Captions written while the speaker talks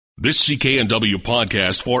This CKNW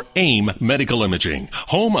podcast for AIM Medical Imaging,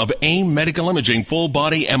 home of AIM Medical Imaging full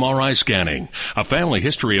body MRI scanning. A family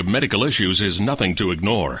history of medical issues is nothing to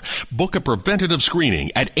ignore. Book a preventative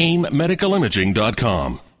screening at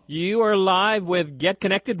aimmedicalimaging.com. You are live with Get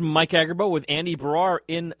Connected. Mike Agerbo with Andy Barrar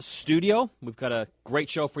in studio. We've got a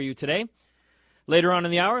great show for you today. Later on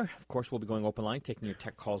in the hour, of course, we'll be going open line, taking your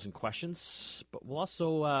tech calls and questions. But we'll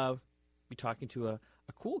also be talking to a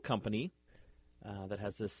cool company that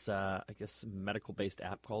has this, medical-based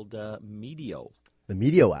app called Medeo. The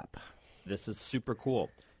Medeo app. This is super cool.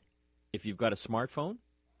 If you've got a smartphone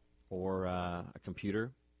or a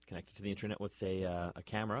computer connected to the internet with a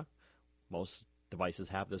camera, most devices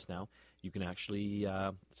have this now, you can actually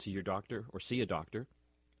see your doctor or see a doctor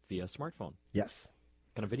via smartphone. Yes.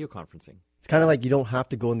 Kind of video conferencing. It's kind of like you don't have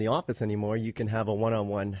to go in the office anymore. You can have a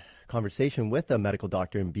one-on-one conversation with a medical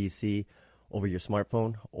doctor in BC over your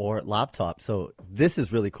smartphone or laptop. So this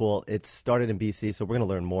is really cool. It started in BC, so we're going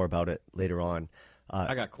to learn more about it later on.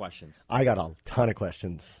 I got questions. I got a ton of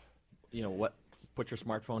questions. You know what? Put your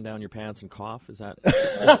smartphone down your pants and cough? Is that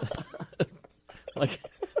like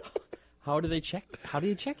how do they check? How do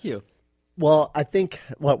you check you? Well, I think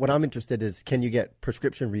what I'm interested is, can you get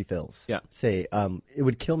prescription refills? Yeah. Say, it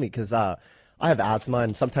would kill me because I have asthma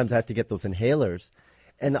and sometimes I have to get those inhalers,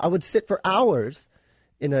 and I would sit for hours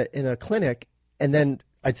in a clinic, and then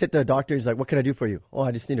I'd sit to a doctor. He's like, "What can I do for you?" "Oh,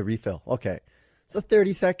 I just need a refill." "Okay." So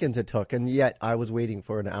 30 seconds it took, and yet I was waiting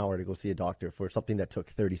for an hour to go see a doctor for something that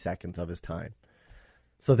took 30 seconds of his time.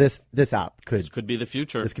 So this app could be the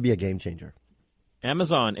future. This could be a game changer.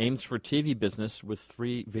 Amazon aims for TV business with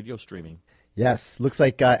free video streaming. Yes, looks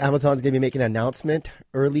like Amazon's going to be making an announcement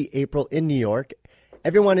early April in New York.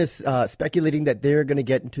 Everyone is speculating that they're going to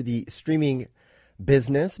get into the streaming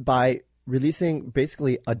business by releasing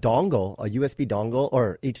basically a dongle, a USB dongle,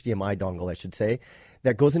 or HDMI dongle, I should say,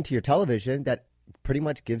 that goes into your television that pretty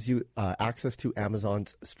much gives you access to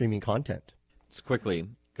Amazon's streaming content. Just quickly,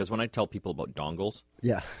 because when I tell people about dongles,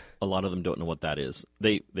 yeah, a lot of them don't know what that is.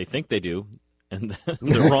 They think they do, and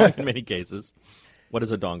they're wrong in many cases. What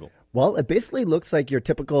is a dongle? Well, it basically looks like your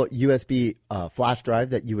typical USB flash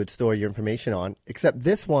drive that you would store your information on, except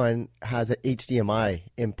this one has an HDMI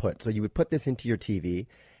input. So you would put this into your TV,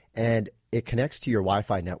 and it connects to your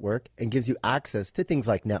Wi-Fi network and gives you access to things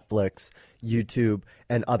like Netflix, YouTube,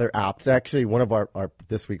 and other apps. Actually, one of our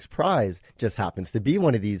this week's prize just happens to be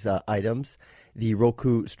one of these items, the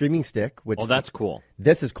Roku streaming stick. Which that's cool.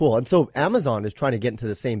 This is cool. And so Amazon is trying to get into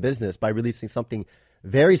the same business by releasing something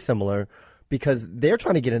very similar, because they're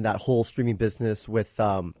trying to get in that whole streaming business with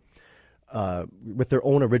their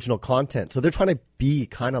own original content. So they're trying to be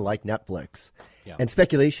kind of like Netflix. Yeah. And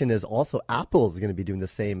speculation is also Apple is going to be doing the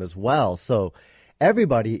same as well. So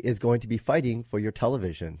everybody is going to be fighting for your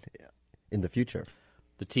television in the future.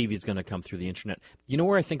 The TV is going to come through the internet. You know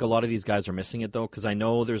where I think a lot of these guys are missing it, though? Because I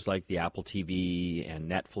know there's like the Apple TV and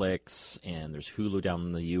Netflix, and there's Hulu down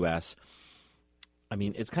in the U.S. I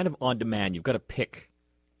mean, it's kind of on demand. You've got to pick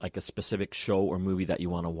like a specific show or movie that you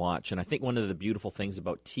want to watch. And I think one of the beautiful things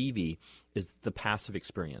about TV is the passive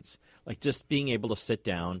experience. Like just being able to sit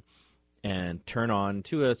down and turn on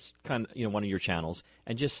to a kind of, one of your channels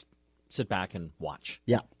and just sit back and watch.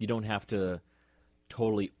 Yeah. You don't have to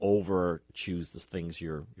totally over choose the things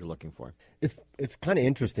you're looking for. It's kind of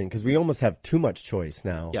interesting because we almost have too much choice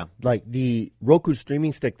now. Yeah. Like the Roku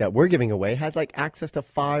streaming stick that we're giving away has like access to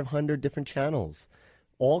 500 different channels,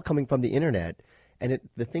 all coming from the internet. And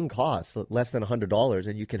the thing costs less than $100,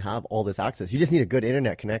 and you can have all this access. You just need a good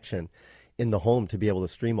internet connection in the home to be able to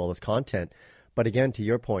stream all this content. But again, to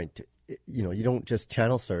your point, you don't just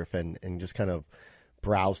channel surf and just kind of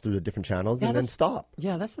browse through the different channels and then stop.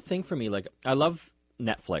 Yeah, that's the thing for me. Like, I love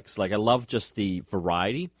Netflix. Like, I love just the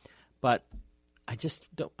variety, but I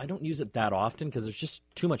don't use it that often because there's just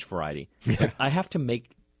too much variety. Yeah. Like, I have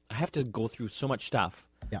to go through so much stuff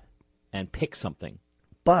and pick something.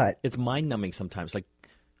 But it's mind-numbing sometimes. Like,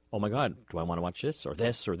 oh, my God, do I want to watch this or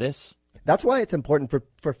this or this? That's why it's important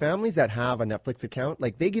for families that have a Netflix account.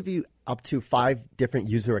 Like, they give you up to 5 different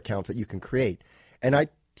user accounts that you can create. And I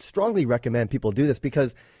strongly recommend people do this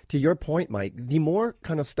because, to your point, Mike, the more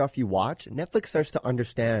kind of stuff you watch, Netflix starts to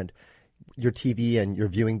understand your TV and your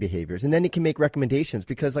viewing behaviors. And then it can make recommendations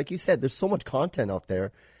because, like you said, there's so much content out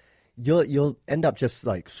there. You'll end up just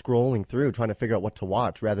like scrolling through trying to figure out what to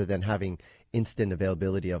watch rather than having instant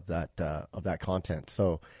availability of that content.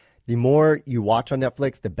 So the more you watch on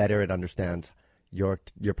Netflix, the better it understands your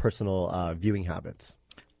personal viewing habits.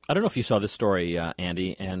 I don't know if you saw this story,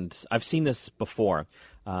 Andy, and I've seen this before.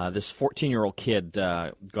 This 14-year-old kid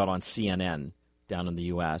got on CNN down in the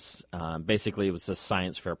U.S. Basically, it was a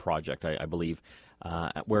science fair project, I believe.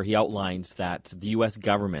 where he outlines that the U.S.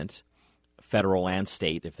 government, federal and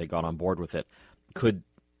state, if they got on board with it, could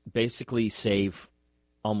basically save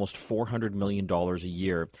almost $400 million a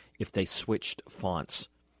year if they switched fonts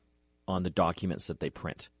on the documents that they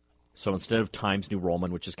print. So instead of Times New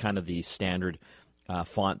Roman, which is kind of the standard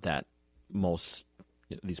font that most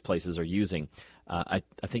these places are using, I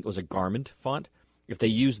think it was a Garment font. If they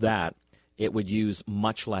use that, it would use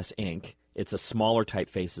much less ink. It's a smaller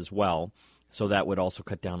typeface as well, so that would also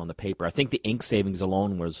cut down on the paper. I think the ink savings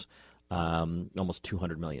alone was almost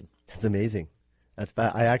 $200 million. That's amazing. That's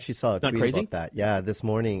bad. I actually saw a Not tweet crazy? about that. Yeah, this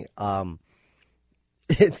morning.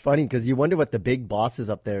 It's funny because you wonder what the big bosses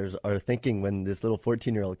up there are thinking when this little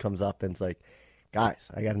 14-year-old comes up and it's like, guys,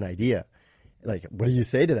 I got an idea. Like, what do you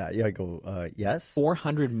say to that? Yeah, I go, yes.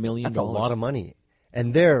 $400 million. That's a lot of money.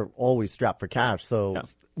 And they're always strapped for cash. So, Yeah.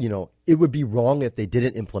 you know, it would be wrong if they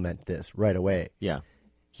didn't implement this right away. Yeah.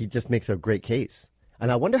 He just makes a great case.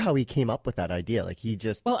 And I wonder how he came up with that idea. Like, he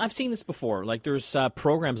just... Well, I've seen this before. Like, there's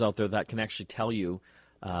programs out there that can actually tell you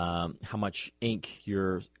how much ink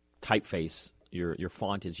your typeface, your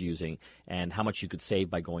font is using, and how much you could save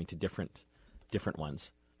by going to different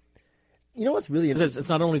ones. You know what's really interesting? It's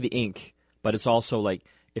not only the ink, but it's also like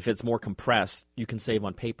if it's more compressed, you can save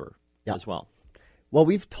on paper as well. Well,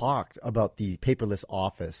 we've talked about the paperless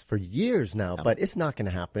office for years now, but it's not going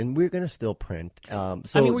to happen. We're going to still print. So,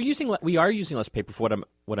 I mean, we are using less paper for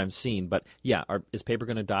what I'm seeing, but yeah, is paper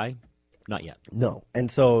going to die? Not yet. No. And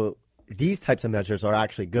so these types of measures are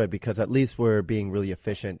actually good because at least we're being really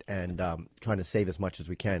efficient and trying to save as much as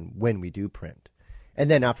we can when we do print. And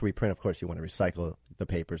then after we print, of course, you want to recycle the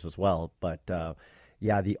papers as well. But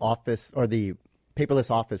yeah, the office or the paperless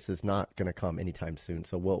office is not going to come anytime soon.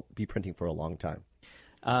 So we'll be printing for a long time.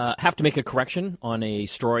 Have to make a correction on a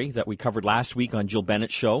story that we covered last week on Jill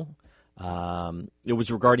Bennett's show. It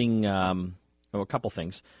was regarding a couple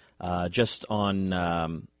things. Just on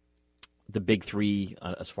the big three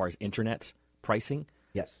as far as internet pricing.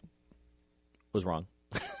 Yes. Was wrong.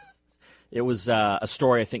 It was a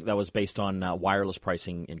story, I think, that was based on wireless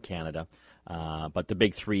pricing in Canada. But the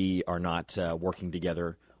big three are not working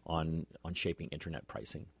together on shaping internet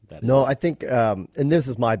pricing. No, I think, and this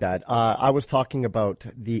is my bad, I was talking about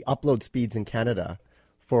the upload speeds in Canada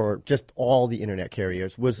for just all the internet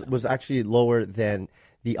carriers was actually lower than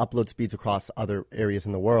the upload speeds across other areas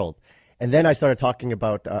in the world. And then I started talking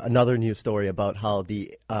about another news story about how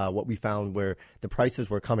the what we found where the prices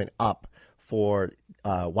were coming up for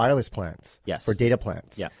wireless plans, for data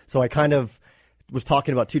plans. Yeah. So I kind of was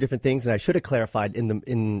talking about two different things, and I should have clarified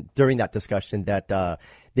during that discussion that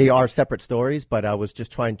they are separate stories, but I was just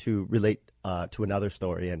trying to relate to another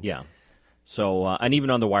story. And yeah. So and even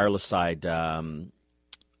on the wireless side,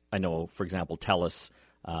 I know, for example, TELUS,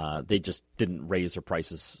 they just didn't raise their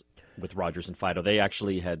prices with Rogers and Fido. They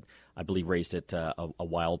actually had, I believe, raised it a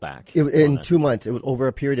while back. In 2 months. It was over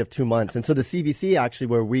a period of 2 months. And so the CBC, actually,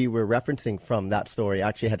 where we were referencing from that story,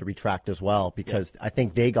 actually had to retract as well because I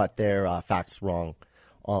think they got their facts wrong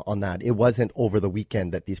on that. It wasn't over the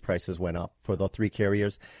weekend that these prices went up for the three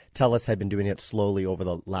carriers. TELUS had been doing it slowly over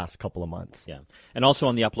the last couple of months. Yeah. And also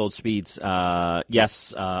on the upload speeds,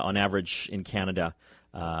 yes, on average in Canada,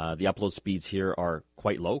 the upload speeds here are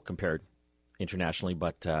quite low compared internationally,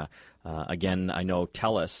 but again, I know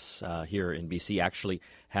TELUS here in BC actually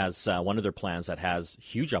has one of their plans that has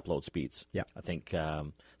huge upload speeds. Yeah. I think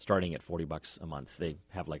starting at $40 a month, they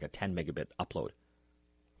have like a 10 megabit upload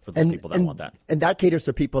for those people that want that. And that caters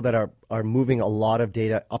to people that are moving a lot of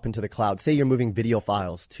data up into the cloud. Say you're moving video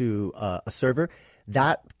files to a server.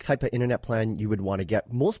 That type of internet plan you would want to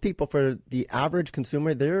get. Most people, for the average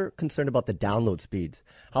consumer, they're concerned about the download speeds.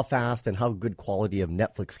 How fast and how good quality of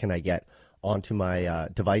Netflix can I get onto my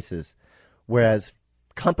devices, whereas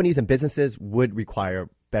companies and businesses would require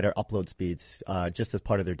better upload speeds just as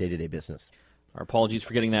part of their day-to-day business. Our apologies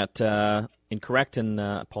for getting that incorrect, and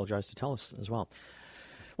apologize to TELUS as well.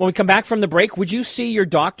 When we come back from the break, would you see your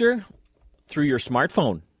doctor through your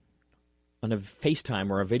smartphone on a FaceTime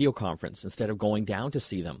or a video conference instead of going down to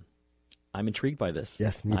see them? I'm intrigued by this.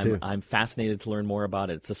 Yes, me too. I'm fascinated to learn more about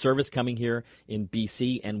it. It's a service coming here in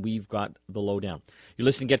BC, and we've got the lowdown. You're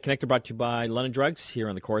listening to Get Connected, brought to you by London Drugs here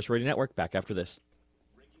on the Chorus Radio Network. Back after this.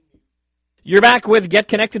 You're back with Get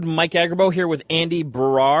Connected. Mike Agerbo here with Andy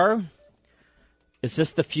Barrar. Is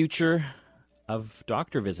this the future of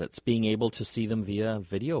doctor visits, being able to see them via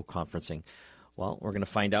video conferencing? Well, we're going to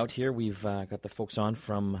find out here. We've got the folks on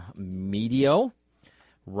from Medio.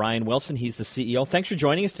 Ryan Wilson, he's the CEO. Thanks for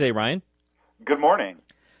joining us today, Ryan. Good morning.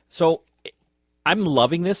 So I'm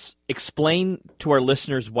loving this. Explain to our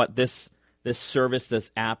listeners what this service,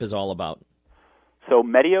 this app is all about. So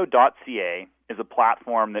Medio.ca is a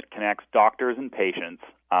platform that connects doctors and patients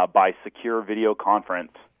by secure video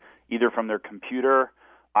conference, either from their computer,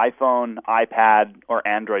 iPhone, iPad, or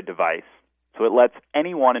Android device. So it lets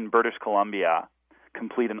anyone in British Columbia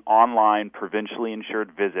complete an online provincially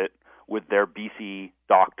insured visit with their BC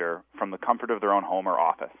doctor from the comfort of their own home or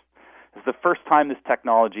office. This is the first time this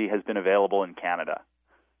technology has been available in Canada.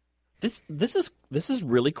 This is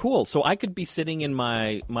really cool. So I could be sitting in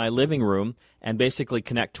my living room and basically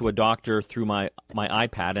connect to a doctor through my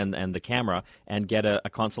iPad and the camera and get a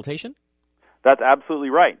consultation? That's absolutely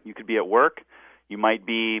right. You could be at work. You might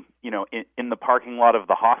be, in the parking lot of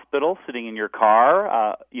the hospital, sitting in your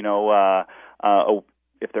car,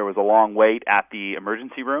 if there was a long wait at the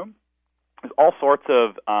emergency room. There's all sorts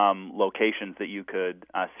of locations that you could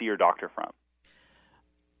see your doctor from.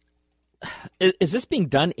 Is this being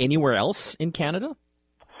done anywhere else in Canada?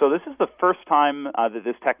 So this is the first time that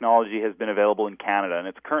this technology has been available in Canada, and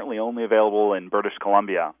it's currently only available in British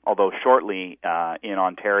Columbia, although shortly in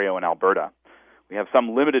Ontario and Alberta. We have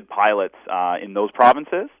some limited pilots in those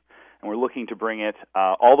provinces, and we're looking to bring it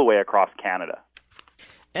all the way across Canada.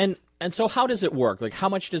 And so how does it work? Like, how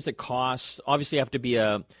much does it cost? Obviously, you have to be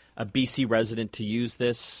a BC resident to use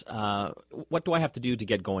this. What do I have to do to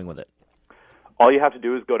get going with it? All you have to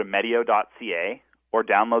do is go to Medio.ca or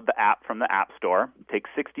download the app from the App Store. It takes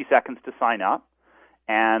 60 seconds to sign up,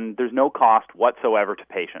 and there's no cost whatsoever to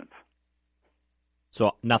patients.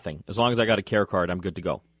 So nothing. As long as I got a care card, I'm good to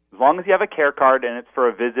go. As long as you have a care card and it's for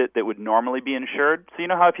a visit that would normally be insured. So you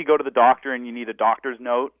know how if you go to the doctor and you need a doctor's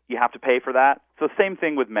note, you have to pay for that? So same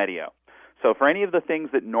thing with Medio. So for any of the things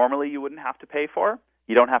that normally you wouldn't have to pay for,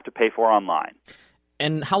 you don't have to pay for online.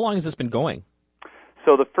 And how long has this been going?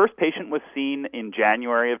 So the first patient was seen in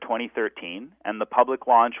January of 2013, and the public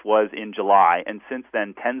launch was in July. And since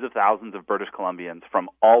then, tens of thousands of British Columbians from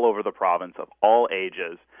all over the province of all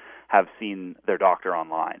ages have seen their doctor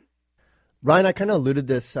online. Ryan, I kind of alluded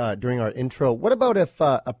this during our intro. What about if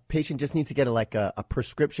a patient just needs to get a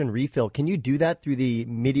prescription refill? Can you do that through the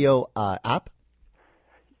Medio app?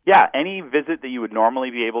 Yeah, any visit that you would normally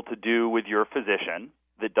be able to do with your physician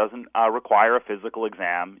that doesn't require a physical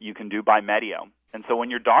exam, you can do by Medio. And so when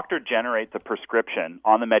your doctor generates a prescription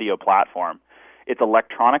on the Medio platform, it's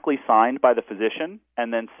electronically signed by the physician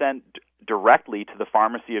and then sent directly to the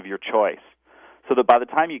pharmacy of your choice, so that by the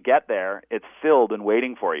time you get there, it's filled and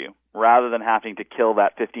waiting for you, rather than having to kill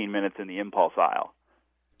that 15 minutes in the impulse aisle.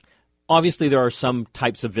 Obviously, there are some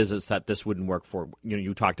types of visits that this wouldn't work for.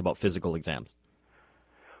 You talked about physical exams.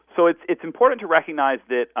 So it's important to recognize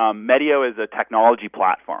that Medio is a technology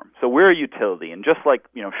platform. So we're a utility, and just like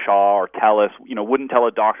Shaw or TELUS, wouldn't tell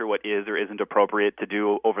a doctor what is or isn't appropriate to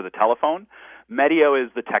do over the telephone. Medio is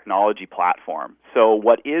the technology platform. So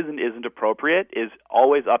what is and isn't appropriate is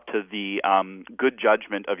always up to the good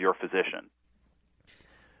judgment of your physician.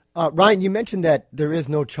 Ryan, you mentioned that there is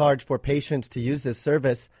no charge for patients to use this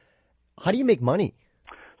service. How do you make money?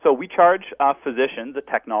 So we charge physicians a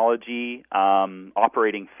technology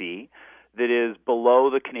operating fee that is below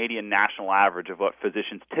the Canadian national average of what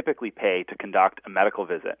physicians typically pay to conduct a medical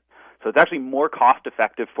visit. So it's actually more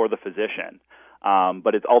cost-effective for the physician,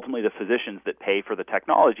 but it's ultimately the physicians that pay for the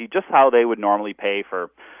technology, just how they would normally pay for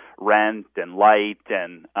rent and light.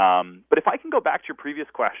 But if I can go back to your previous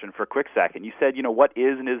question for a quick second, you said, what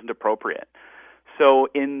is and isn't appropriate. So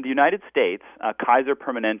in the United States, Kaiser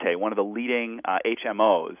Permanente, one of the leading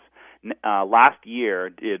HMOs, last year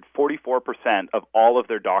did 44% of all of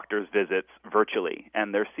their doctors' visits virtually.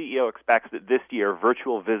 And their CEO expects that this year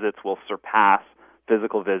virtual visits will surpass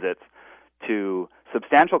physical visits, to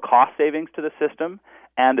substantial cost savings to the system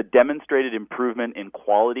and a demonstrated improvement in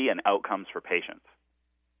quality and outcomes for patients.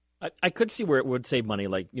 I could see where it would save money,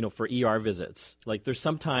 like, for ER visits. Like, there's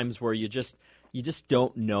some times where you just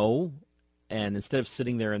don't know. And instead of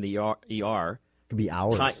sitting there in the ER, it could be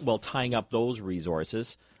hours. Tying up those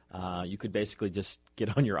resources, you could basically just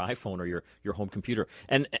get on your iPhone or your home computer.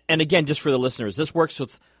 And again, just for the listeners, this works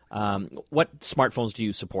with what smartphones do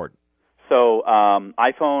you support? So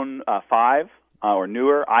iPhone 5 or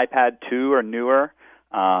newer, iPad 2 or newer,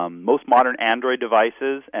 most modern Android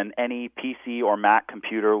devices, and any PC or Mac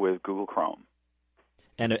computer with Google Chrome.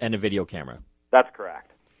 And a video camera. That's correct.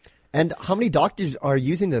 And how many doctors are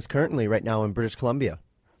using this currently right now in British Columbia?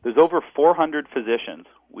 There's over 400 physicians.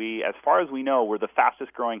 As far as we know, we're the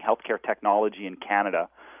fastest growing healthcare technology in Canada,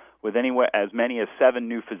 with as many as 7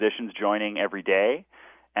 new physicians joining every day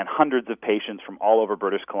and hundreds of patients from all over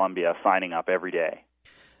British Columbia signing up every day.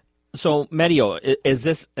 So Medio, is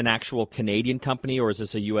this an actual Canadian company or is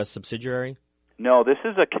this a U.S. subsidiary? No, this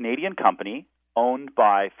is a Canadian company owned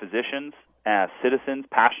by physicians, citizens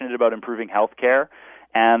passionate about improving healthcare,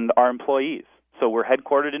 and our employees. So we're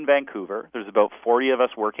headquartered in Vancouver. There's about 40 of us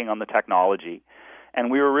working on the technology, and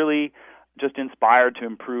we were really just inspired to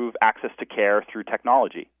improve access to care through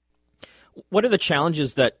technology. What are the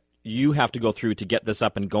challenges that you have to go through to get this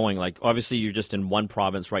up and going? Like, obviously, you're just in one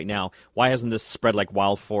province right now. Why hasn't this spread like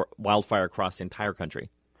wildfire across the entire country?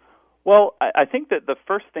 Well, I think that the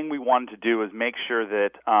first thing we wanted to do was make sure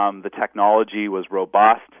that the technology was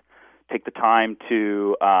robust, take the time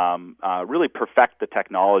to really perfect the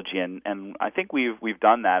technology, and I think we've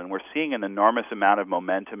done that, and we're seeing an enormous amount of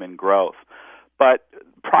momentum and growth. But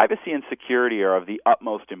privacy and security are of the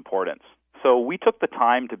utmost importance. So we took the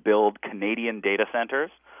time to build Canadian data centers.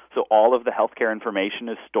 So all of the healthcare information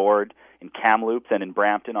is stored in Kamloops and in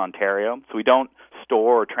Brampton, Ontario. So we don't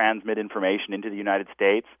store or transmit information into the United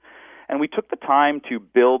States. And we took the time to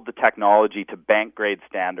build the technology to bank-grade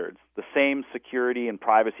standards, the same security and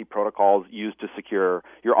privacy protocols used to secure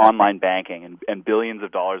your online banking and billions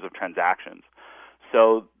of dollars of transactions.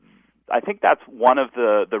 So I think that's one of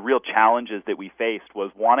the real challenges that we faced,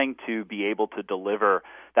 was wanting to be able to deliver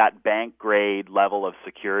that bank-grade level of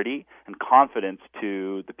security and confidence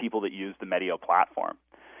to the people that use the Medio platform.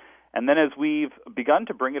 And then as we've begun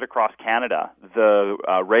to bring it across Canada, the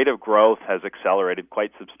rate of growth has accelerated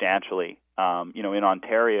quite substantially. In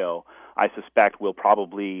Ontario, I suspect we'll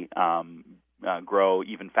probably grow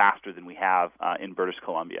even faster than we have in British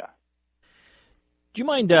Columbia. Do you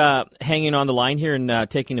mind hanging on the line here and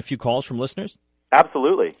taking a few calls from listeners?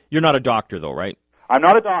 Absolutely. You're not a doctor, though, right? I'm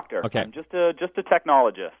not a doctor. Okay. I'm just a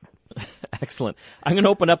technologist. Excellent. I'm going to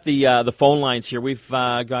open up the phone lines here. We've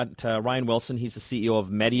got Ryan Wilson. He's the CEO of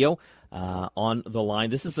Medio on the line.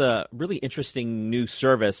 This is a really interesting new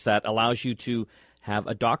service that allows you to have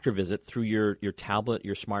a doctor visit through your tablet,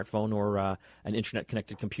 your smartphone, or an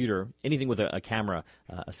internet-connected computer, anything with a camera,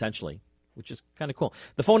 essentially, which is kind of cool.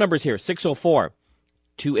 The phone number is here,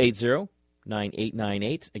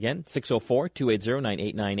 604-280-9898. Again,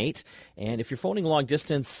 604-280-9898. And if you're phoning long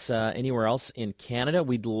distance anywhere else in Canada,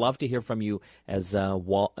 we'd love to hear from you as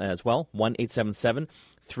well.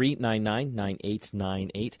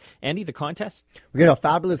 1-877-399-9898. Andy, the contest? We're going to have a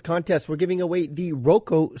fabulous contest. We're giving away the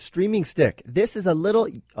Roku streaming stick. This is a little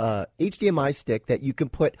HDMI stick that you can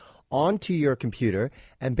put onto your computer,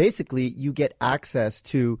 and basically you get access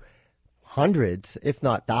to hundreds, if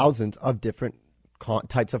not thousands, of different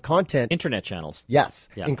types of content. Internet channels. Yes,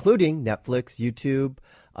 yeah. Including Netflix, YouTube,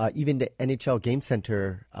 even the NHL Game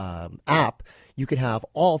Center app. You can have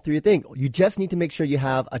all through your thing. You just need to make sure you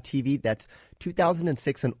have a TV that's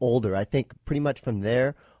 2006 and older. I think pretty much from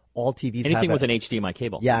there, all TVs Anything have with an HDMI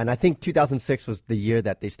cable. Yeah, and I think 2006 was the year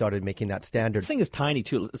that they started making that standard. This thing is tiny,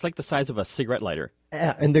 too. It's like the size of a cigarette lighter.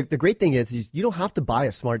 Yeah, and the great thing is you don't have to buy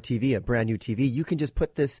a smart TV, a brand new TV. You can just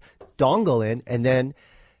put this dongle in and then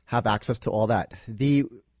have access to all that. The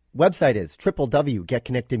website is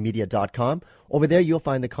www.getconnectedmedia.com. Over there, you'll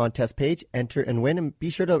find the contest page. Enter and win, and be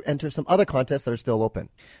sure to enter some other contests that are still open.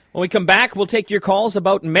 When we come back, we'll take your calls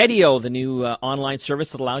about Medio, the new online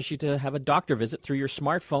service that allows you to have a doctor visit through your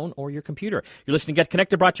smartphone or your computer. You're listening to Get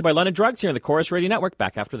Connected, brought to you by London Drugs here on the Chorus Radio Network.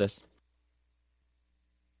 Back after this.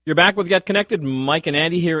 You're back with Get Connected. Mike and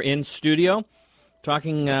Andy here in studio,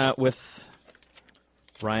 talking with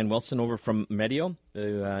Ryan Wilson over from Medio,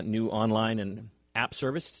 the new online and app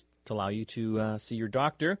service to allow you to see your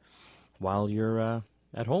doctor while you're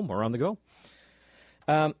at home or on the go.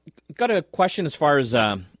 Got a question as far as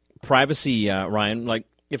privacy, Ryan. Like,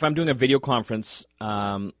 if I'm doing a video conference,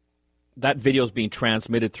 that video is being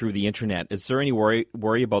transmitted through the internet. Is there any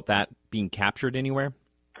worry about that being captured anywhere?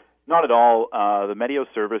 Not at all. The Medio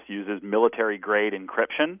service uses military-grade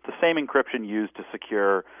encryption, the same encryption used to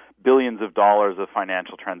secure billions of dollars of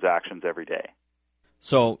financial transactions every day.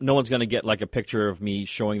 So no one's going to get like a picture of me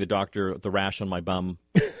showing the doctor the rash on my bum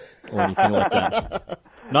or anything like that.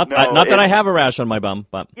 Not that I have a rash on my bum,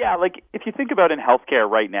 but yeah, like if you think about in healthcare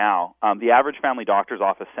right now, the average family doctor's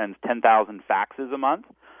office sends 10,000 faxes a month.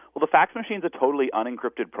 Well, the fax machine's a totally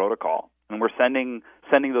unencrypted protocol, and we're sending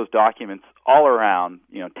those documents all around,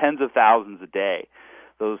 tens of thousands a day.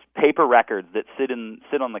 Those paper records that sit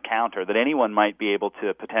on the counter that anyone might be able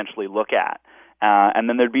to potentially look at. And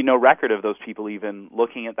then there'd be no record of those people even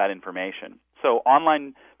looking at that information. So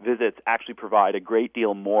online visits actually provide a great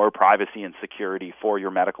deal more privacy and security for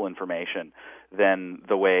your medical information than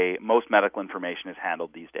the way most medical information is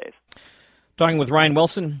handled these days. Talking with Ryan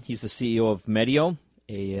Wilson, he's the CEO of Medio,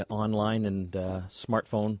 a online and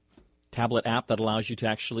smartphone tablet app that allows you to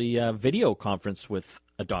actually video conference with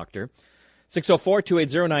a doctor.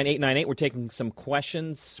 604-280-9898. We're taking some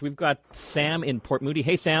questions. We've got Sam in Port Moody.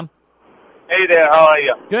 Hey, Sam. Hey there, how are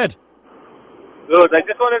you? Good. Good. I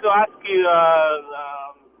just wanted to ask you,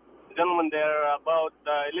 gentleman there about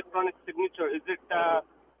electronic signature. Is it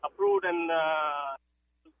approved in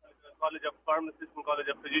College of Pharmacists and College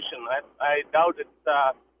of Physicians? I doubt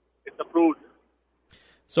it's approved.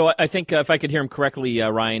 So I think if I could hear him correctly,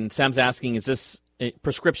 Ryan, Sam's asking: is this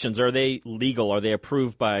prescriptions? Are they legal? Are they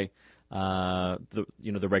approved by the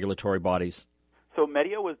regulatory bodies? So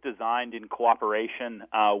Medio was designed in cooperation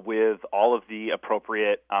with all of the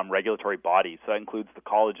appropriate regulatory bodies. So that includes the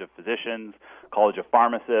College of Physicians, College of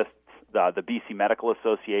Pharmacists, the BC Medical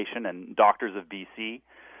Association, and Doctors of BC.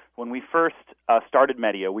 When we first started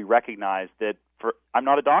Medio, we recognized that I'm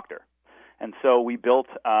not a doctor. And so we built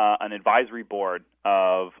an advisory board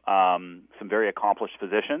of some very accomplished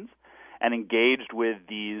physicians and engaged with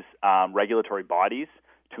these regulatory bodies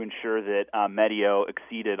to ensure that Medio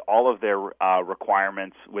exceeded all of their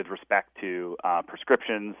requirements with respect to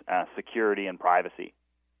prescriptions, security, and privacy.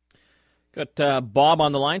 Got Bob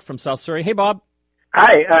on the line from South Surrey. Hey, Bob.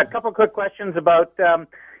 Hi. A couple quick questions about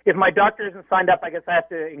if my doctor isn't signed up, I guess I have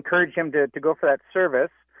to encourage him to go for that service.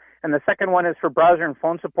 And the second one is for browser and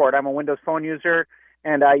phone support. I'm a Windows Phone user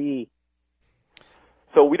and IE.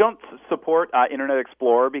 So we don't support Internet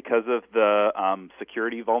Explorer because of the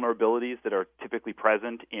security vulnerabilities that are typically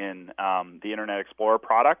present in the Internet Explorer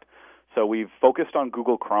product. So we've focused on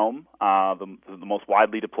Google Chrome, the most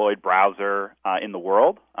widely deployed browser in the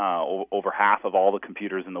world. Over half of all the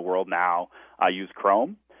computers in the world now use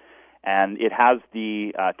Chrome. And it has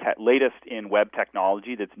the latest in web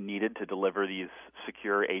technology that's needed to deliver these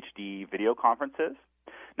secure HD video conferences.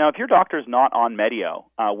 Now, if your doctor is not on Medio,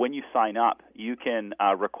 when you sign up, you can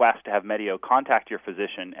request to have Medio contact your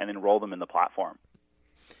physician and enroll them in the platform.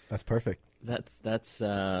 That's perfect. That's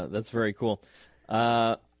very cool.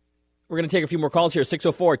 We're going to take a few more calls here.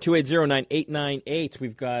 604-280-9898.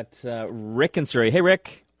 We've got Rick in Surrey. Hey,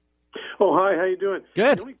 Rick. Oh, hi. How you doing?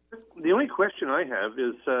 Good. The only question I have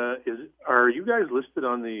is are you guys listed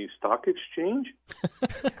on the stock exchange?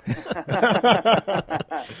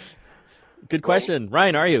 Good question.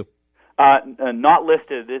 Ryan, are you? Not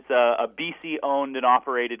listed. It's a BC-owned and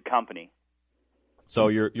operated company. So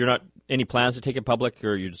you're not any plans to take it public,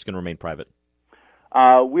 or you're just going to remain private?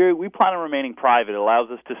 We plan on remaining private. It allows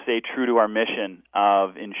us to stay true to our mission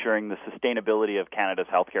of ensuring the sustainability of Canada's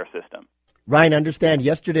healthcare system. Ryan, understand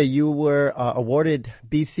yesterday you were awarded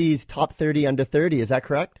BC's Top 30 Under 30. Is that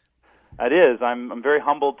correct? It is. I'm very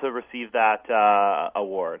humbled to receive that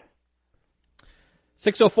award.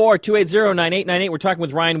 604-280-9898. We're talking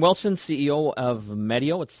with Ryan Wilson, CEO of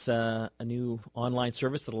Medio. It's a new online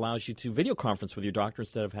service that allows you to video conference with your doctor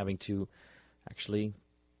instead of having to actually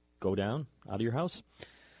go down out of your house.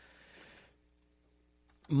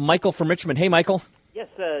 Michael from Richmond. Hey, Michael. Yes,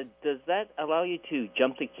 does that allow you to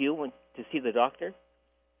jump the queue to see the doctor?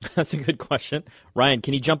 That's a good question. Ryan,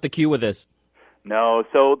 can you jump the queue with this? No.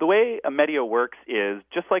 So the way a Medio works is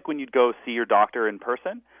just like when you'd go see your doctor in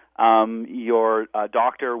person, your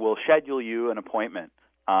doctor will schedule you an appointment.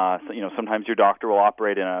 Sometimes your doctor will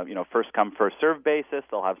operate in a first come first served basis.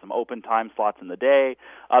 They'll have some open time slots in the day.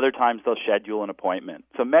 Other times they'll schedule an appointment.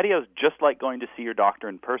 So Medio's just like going to see your doctor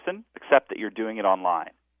in person, except that you're doing it online.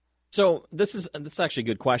 So this is actually a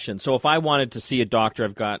good question. So if I wanted to see a doctor,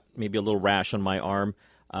 I've got maybe a little rash on my arm.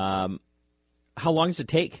 How long does it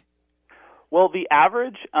take? Well, the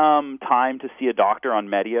average time to see a doctor on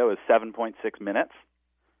Medio is 7.6 minutes.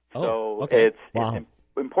 So okay. It's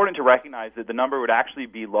important to recognize that the number would actually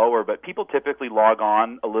be lower, but people typically log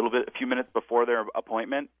on a few minutes before their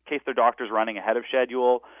appointment in case their doctor's running ahead of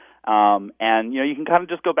schedule. And you can kind of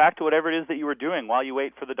just go back to whatever it is that you were doing while you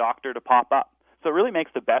wait for the doctor to pop up. So it really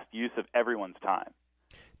makes the best use of everyone's time.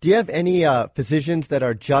 Do you have any physicians that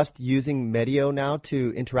are just using Medio now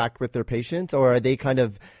to interact with their patients, or are they kind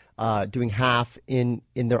of doing half in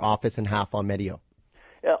their office and half on Medio?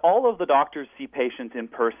 All of the doctors see patients in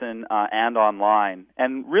person and online,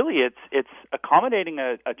 and really it's accommodating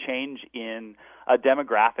a change in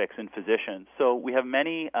demographics in physicians. So we have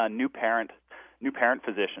many new parent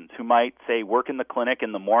physicians who might, say, work in the clinic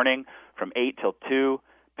in the morning from 8 till 2,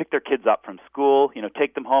 pick their kids up from school,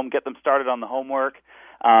 take them home, get them started on the homework,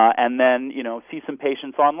 and then, see some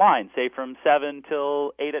patients online, say from 7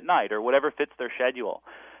 till 8 at night or whatever fits their schedule.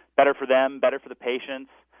 Better for them, better for the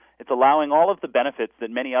patients. It's allowing all of the benefits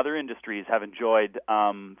that many other industries have enjoyed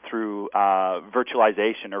through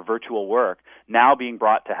virtualization or virtual work now being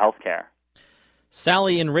brought to healthcare.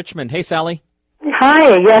 Sally in Richmond. Hey, Sally.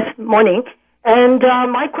 Hi, yes, morning. And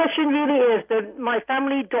my question really is that my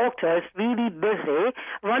family doctor is really busy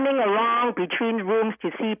running around between rooms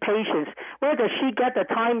to see patients. Where does she get the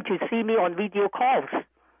time to see me on video calls?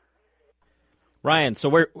 Ryan,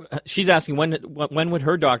 so she's asking when would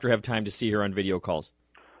her doctor have time to see her on video calls?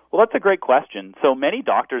 Well, that's a great question. So many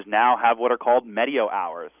doctors now have what are called Medio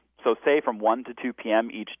hours. So say from 1 to 2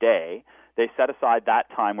 p.m. each day, they set aside that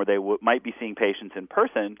time where they might be seeing patients in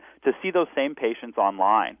person to see those same patients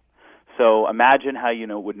online. So imagine how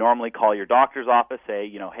you would normally call your doctor's office,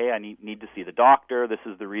 say, hey, I need to see the doctor. This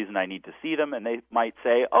is the reason I need to see them. And they might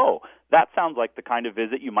say, oh, that sounds like the kind of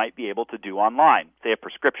visit you might be able to do online. Say a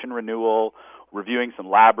prescription renewal, reviewing some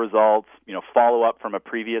lab results, follow up from a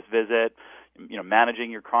previous visit,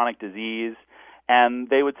 managing your chronic disease. And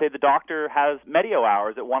they would say the doctor has Medio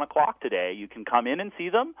hours at 1 o'clock today. You can come in and see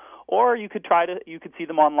them, or you could see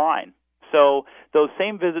them online. So those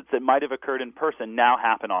same visits that might have occurred in person now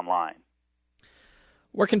happen online.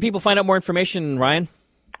 Where can people find out more information, Ryan?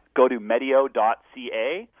 Go to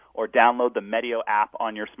medio.ca or download the Medio app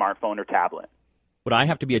on your smartphone or tablet. Would I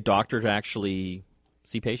have to be a doctor to actually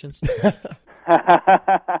see patients?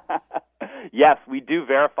 Yes, we do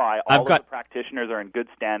verify all of the practitioners are in good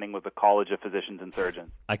standing with the College of Physicians and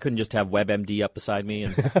Surgeons. I couldn't just have WebMD up beside me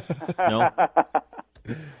and no?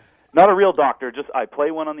 Not a real doctor, just I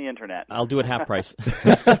play one on the internet. I'll do it half price.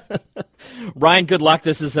 Ryan, good luck.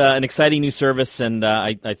 This is an exciting new service, and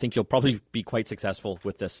I think you'll probably be quite successful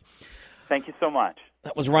with this. Thank you so much.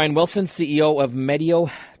 That was Ryan Wilson, CEO of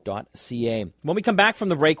Medio.ca. When we come back from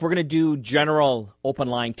the break, we're going to do general open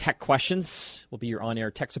line tech questions. We'll be your on-air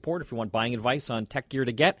tech support. If you want buying advice on tech gear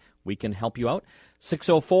to get, we can help you out.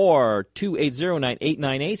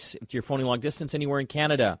 604-280-9898 if you're phoning long distance anywhere in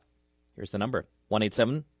Canada. Here's the number,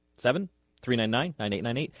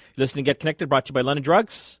 1-877-399-9898. You're listening to Get Connected, brought to you by London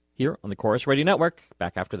Drugs, here on the Chorus Radio Network.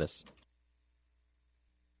 Back after this.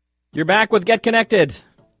 You're back with Get Connected.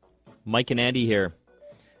 Mike and Andy here.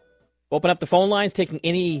 Open up the phone lines, taking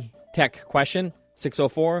any tech question,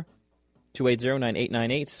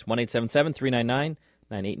 604-280-9898,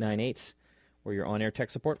 1-877-399-9898. We're your on-air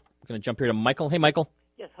tech support. I'm going to jump here to Michael. Hey, Michael.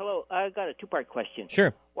 Yes, hello. I got a two-part question.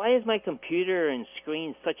 Sure. Why is my computer and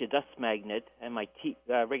screen such a dust magnet and my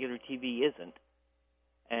regular TV isn't?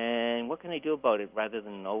 And what can I do about it rather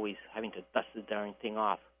than always having to dust the darn thing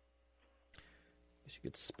off? You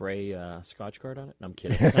could spray Scotch Guard on it. No, I'm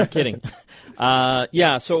kidding. I'm kidding.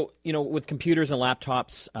 Yeah, so, with computers and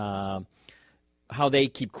laptops, how they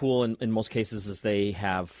keep cool in most cases is they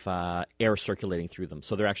have air circulating through them.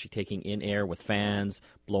 So they're actually taking in air with fans,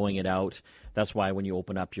 blowing it out. That's why when you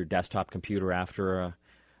open up your desktop computer after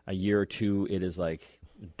a year or two, it is like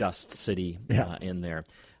dust city in there.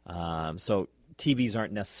 So TVs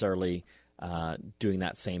aren't necessarily doing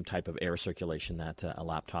that same type of air circulation that a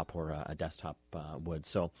laptop or a desktop would.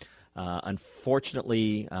 So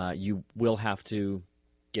unfortunately, you will have to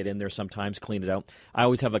get in there sometimes, clean it out. I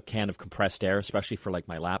always have a can of compressed air, especially for like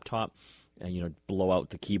my laptop, and blow out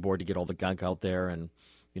the keyboard to get all the gunk out there. And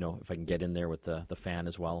if I can get in there with the fan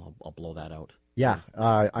as well, I'll blow that out. Yeah,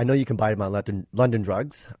 I know you can buy them at London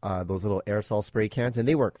Drugs, those little aerosol spray cans, and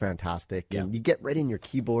they work fantastic. Yeah. And you get right in your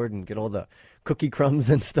keyboard and get all the cookie crumbs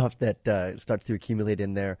and stuff that starts to accumulate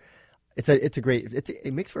in there.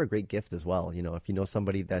 It makes for a great gift as well. If you know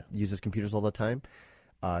somebody that uses computers all the time,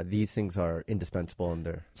 these things are indispensable.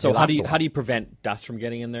 And so how do you prevent dust from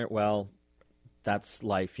getting in there? Well, that's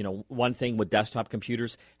life. One thing with desktop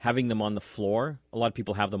computers, having them on the floor, a lot of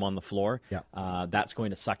people have them on the floor. Yeah. That's going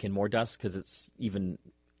to suck in more dust because it's even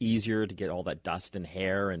easier to get all that dust and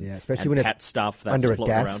hair and, especially and when pet it's stuff that's under a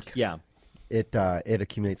floating desk. around. Yeah. It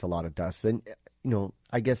accumulates a lot of dust. And,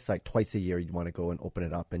 I guess like twice a year you'd want to go and open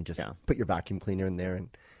it up and just put your vacuum cleaner in there and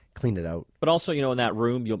clean it out. But also, in that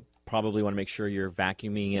room, you'll probably want to make sure you're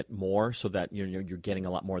vacuuming it more so that you're getting a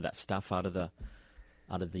lot more of that stuff out of the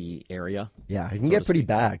area. Yeah, it can get pretty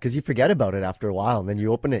bad because you forget about it after a while, and then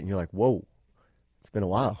you open it and you're like, whoa, it's been a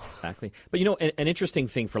while. Exactly. But, an interesting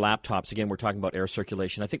thing for laptops, again, we're talking about air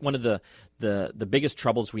circulation. I think one of the biggest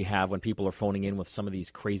troubles we have when people are phoning in with some of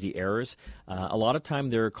these crazy errors, a lot of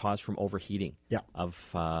time they're caused from overheating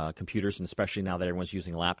of computers, and especially now that everyone's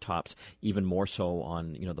using laptops, even more so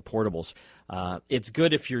on, the portables. It's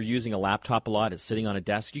good if you're using a laptop a lot, it's sitting on a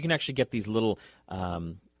desk. You can actually get these little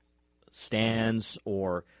stands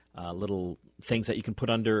or little things that you can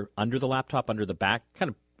put under the laptop, under the back, kind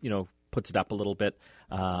of, puts it up a little bit,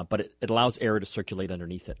 but it allows air to circulate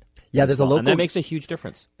underneath it. Yeah, and that makes a huge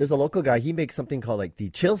difference. There's a local guy, he makes something called like the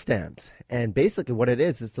chill stand, and basically what it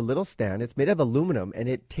is a little stand. It's made of aluminum, and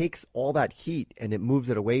it takes all that heat and it moves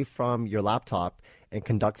it away from your laptop and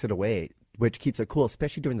conducts it away, which keeps it cool,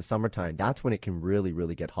 especially during the summertime. That's when it can really,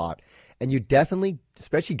 really get hot. And you definitely,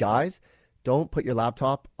 especially guys, don't put your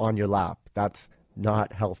laptop on your lap. That's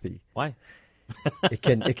not healthy. Why? It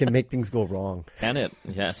can make things go wrong. Can it?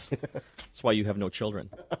 Yes. That's why you have no children.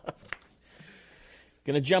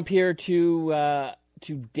 Going to jump here to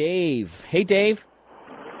to Dave. Hey, Dave.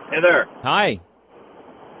 Hey there. Hi.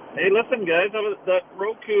 Hey, listen, guys. That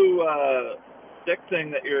Roku stick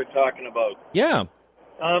thing that you're talking about. Yeah.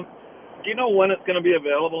 Do you know when it's going to be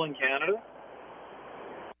available in Canada?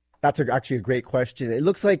 That's actually a great question. It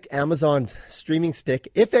looks like Amazon's streaming stick,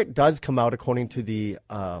 if it does come out according to the,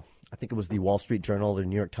 I think it was the Wall Street Journal or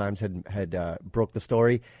New York Times had broke the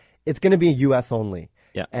story, it's going to be U.S. only.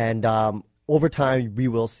 Yeah. And over time, we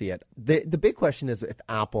will see it. The big question is if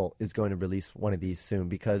Apple is going to release one of these soon,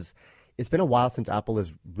 because it's been a while since Apple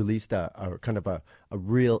has released a kind of a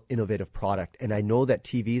real innovative product. And I know that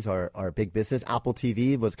TVs are a big business. Apple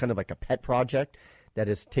TV was kind of like a pet project that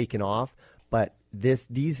has taken off. But these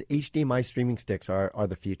HDMI streaming sticks are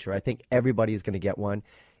the future. I think everybody is going to get one.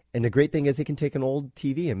 And the great thing is they can take an old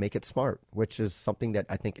TV and make it smart, which is something that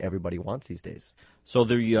I think everybody wants these days. So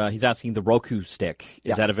he's asking the Roku stick.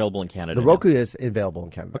 Is that available in Canada? The Roku is available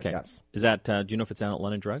in Canada, okay. Yes. Is that, do you know if it's down at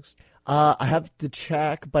London Drugs? I have to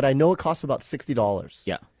check, but I know it costs about $60.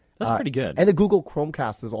 Yeah. That's pretty good. And the Google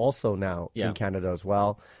Chromecast is also now in Canada as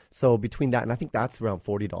well. So between that, and I think that's around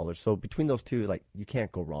 $40. So between those two, like, you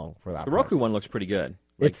can't go wrong for that. The Roku one looks pretty good.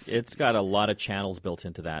 Like, it's got a lot of channels built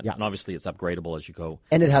into that. Yeah. And obviously it's upgradable as you go.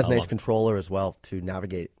 And it has a nice controller as well to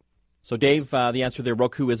navigate. So Dave, the answer there,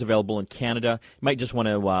 Roku is available in Canada. You might just want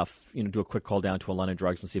to do a quick call down to a London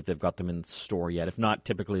Drugs and see if they've got them in the store yet. If not,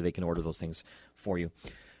 typically they can order those things for you.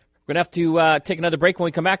 We're going to have to take another break. When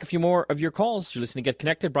we come back, a few more of your calls. You're listening to Get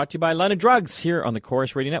Connected, brought to you by London Drugs here on the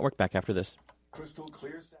Chorus Radio Network. Back after this. Crystal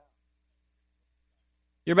clear sound.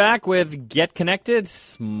 You're back with Get Connected.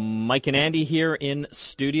 Mike and Andy here in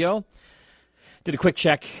studio. Did a quick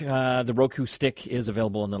check. The Roku stick is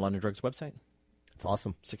available on the London Drugs website. It's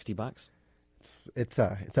awesome. $60. It's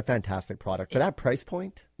a fantastic product for that price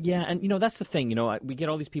point. Yeah, and that's the thing. We get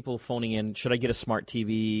all these people phoning in. Should I get a smart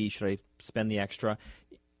TV? Should I spend the extra?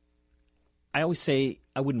 I always say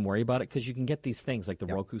I wouldn't worry about it because you can get these things like the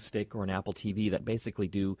Roku stick or an Apple TV that basically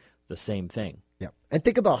do the same thing. Yeah, and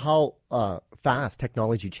think about how fast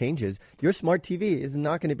technology changes. Your smart TV is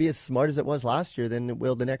not going to be as smart as it was last year than it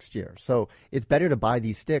will the next year. So it's better to buy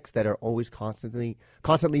these sticks that are always constantly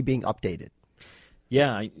being updated.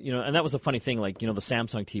 Yeah, and that was a funny thing. Like, the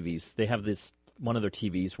Samsung TVs, they have this one of their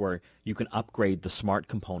TVs where you can upgrade the smart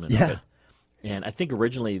component of it. And I think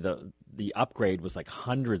originally the upgrade was like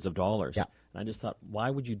hundreds of dollars. Yeah. And I just thought, why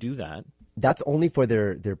would you do that? That's only for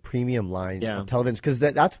their premium line of television, because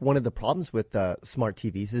that's one of the problems with smart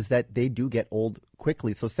TVs is that they do get old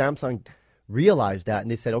quickly. So Samsung realized that,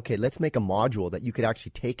 and they said, okay, let's make a module that you could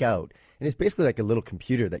actually take out. And it's basically like a little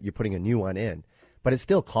computer that you're putting a new one in. But it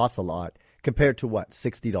still costs a lot compared to,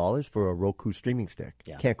 $60 for a Roku streaming stick.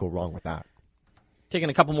 Yeah. Can't go wrong with that. Taking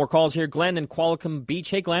a couple more calls here. Glenn in Qualicum Beach.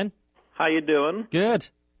 Hey, Glenn. How you doing? Good.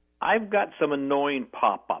 I've got some annoying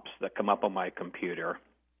pop-ups that come up on my computer,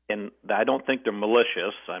 and I don't think they're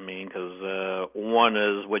malicious. I mean, because one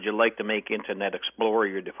is, would you like to make Internet Explorer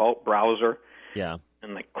your default browser? Yeah.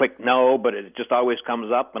 And I click no, but it just always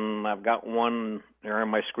comes up, and I've got one there on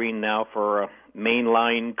my screen now for a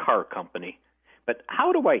mainline car company. But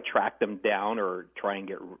how do I track them down or try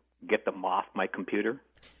and get them off my computer?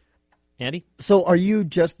 Andy? So are you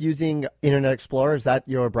just using Internet Explorer? Is that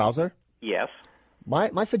your browser? Yes.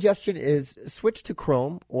 My suggestion is switch to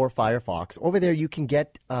Chrome or Firefox. Over there, you can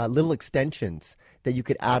get little extensions that you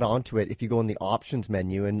could add onto it if you go in the options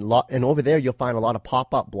menu. And over there, you'll find a lot of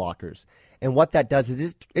pop-up blockers. And what that does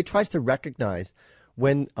is it tries to recognize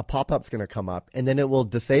when a pop-up's going to come up, and then it will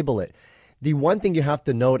disable it. The one thing you have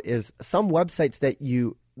to note is some websites that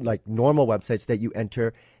you, like normal websites that you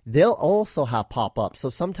enter, they'll also have pop-ups. So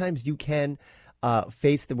sometimes you can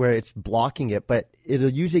face where it's blocking it, but it'll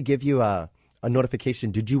usually give you a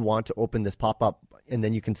notification, did you want to open this pop-up? And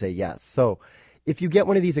then you can say yes. So if you get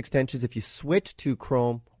one of these extensions, if you switch to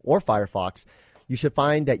Chrome or Firefox, you should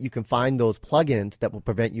find that you can find those plugins that will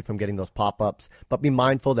prevent you from getting those pop-ups. But be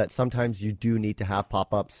mindful that sometimes you do need to have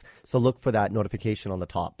pop-ups. So look for that notification on the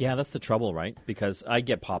top. Yeah, that's the trouble, right? Because I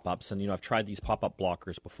get pop-ups, and I've tried these pop-up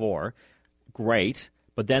blockers before. Great.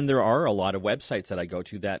 But then there are a lot of websites that I go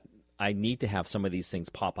to that I need to have some of these things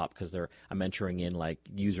pop up because I'm entering in like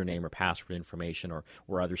username or password information or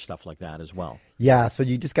other stuff like that as well. Yeah, so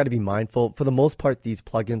you just got to be mindful. For the most part, these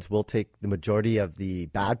plugins will take the majority of the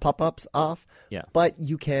bad pop-ups off. Yeah. But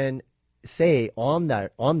you can say on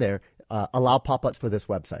there, allow pop-ups for this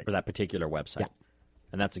website. For that particular website. Yeah.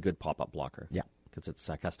 And that's a good pop-up blocker. Yeah. Because it's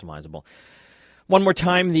customizable. One more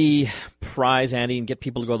time, the prize, Andy, and get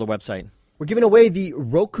people to go to the website. We're giving away the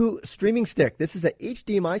Roku streaming stick. This is a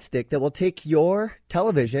HDMI stick that will take your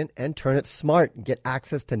television and turn it smart and get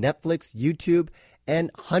access to Netflix, YouTube, and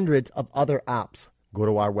hundreds of other apps. Go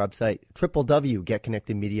to our website,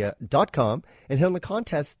 www.getconnectedmedia.com, and hit on the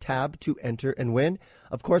contest tab to enter and win.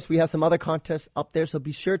 Of course, we have some other contests up there, so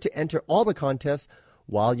be sure to enter all the contests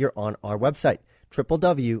while you're on our website,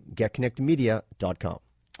 www.getconnectedmedia.com.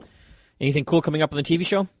 Anything cool coming up on the TV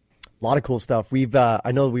show? A lot of cool stuff.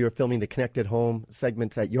 I know we were filming the Connected Home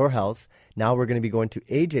segments at your house. Now we're going to be going to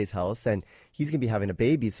AJ's house, and he's going to be having a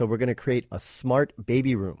baby, so we're going to create a smart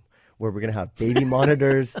baby room, where we're going to have baby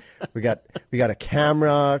monitors. We got a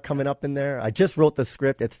camera coming up in there. I just wrote the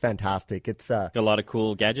script. It's fantastic. It's got a lot of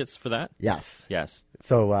cool gadgets for that. Yes.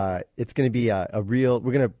 So it's going to be we're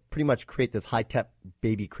going to pretty much create this high-tech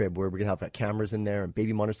baby crib where we're going to have cameras in there and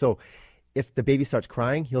baby monitors. So if the baby starts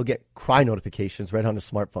crying, he'll get cry notifications right on his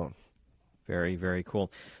smartphone. Very, very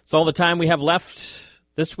cool. It's all the time we have left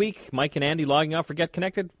this week. Mike and Andy logging off for Get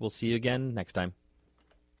Connected. We'll see you again next time.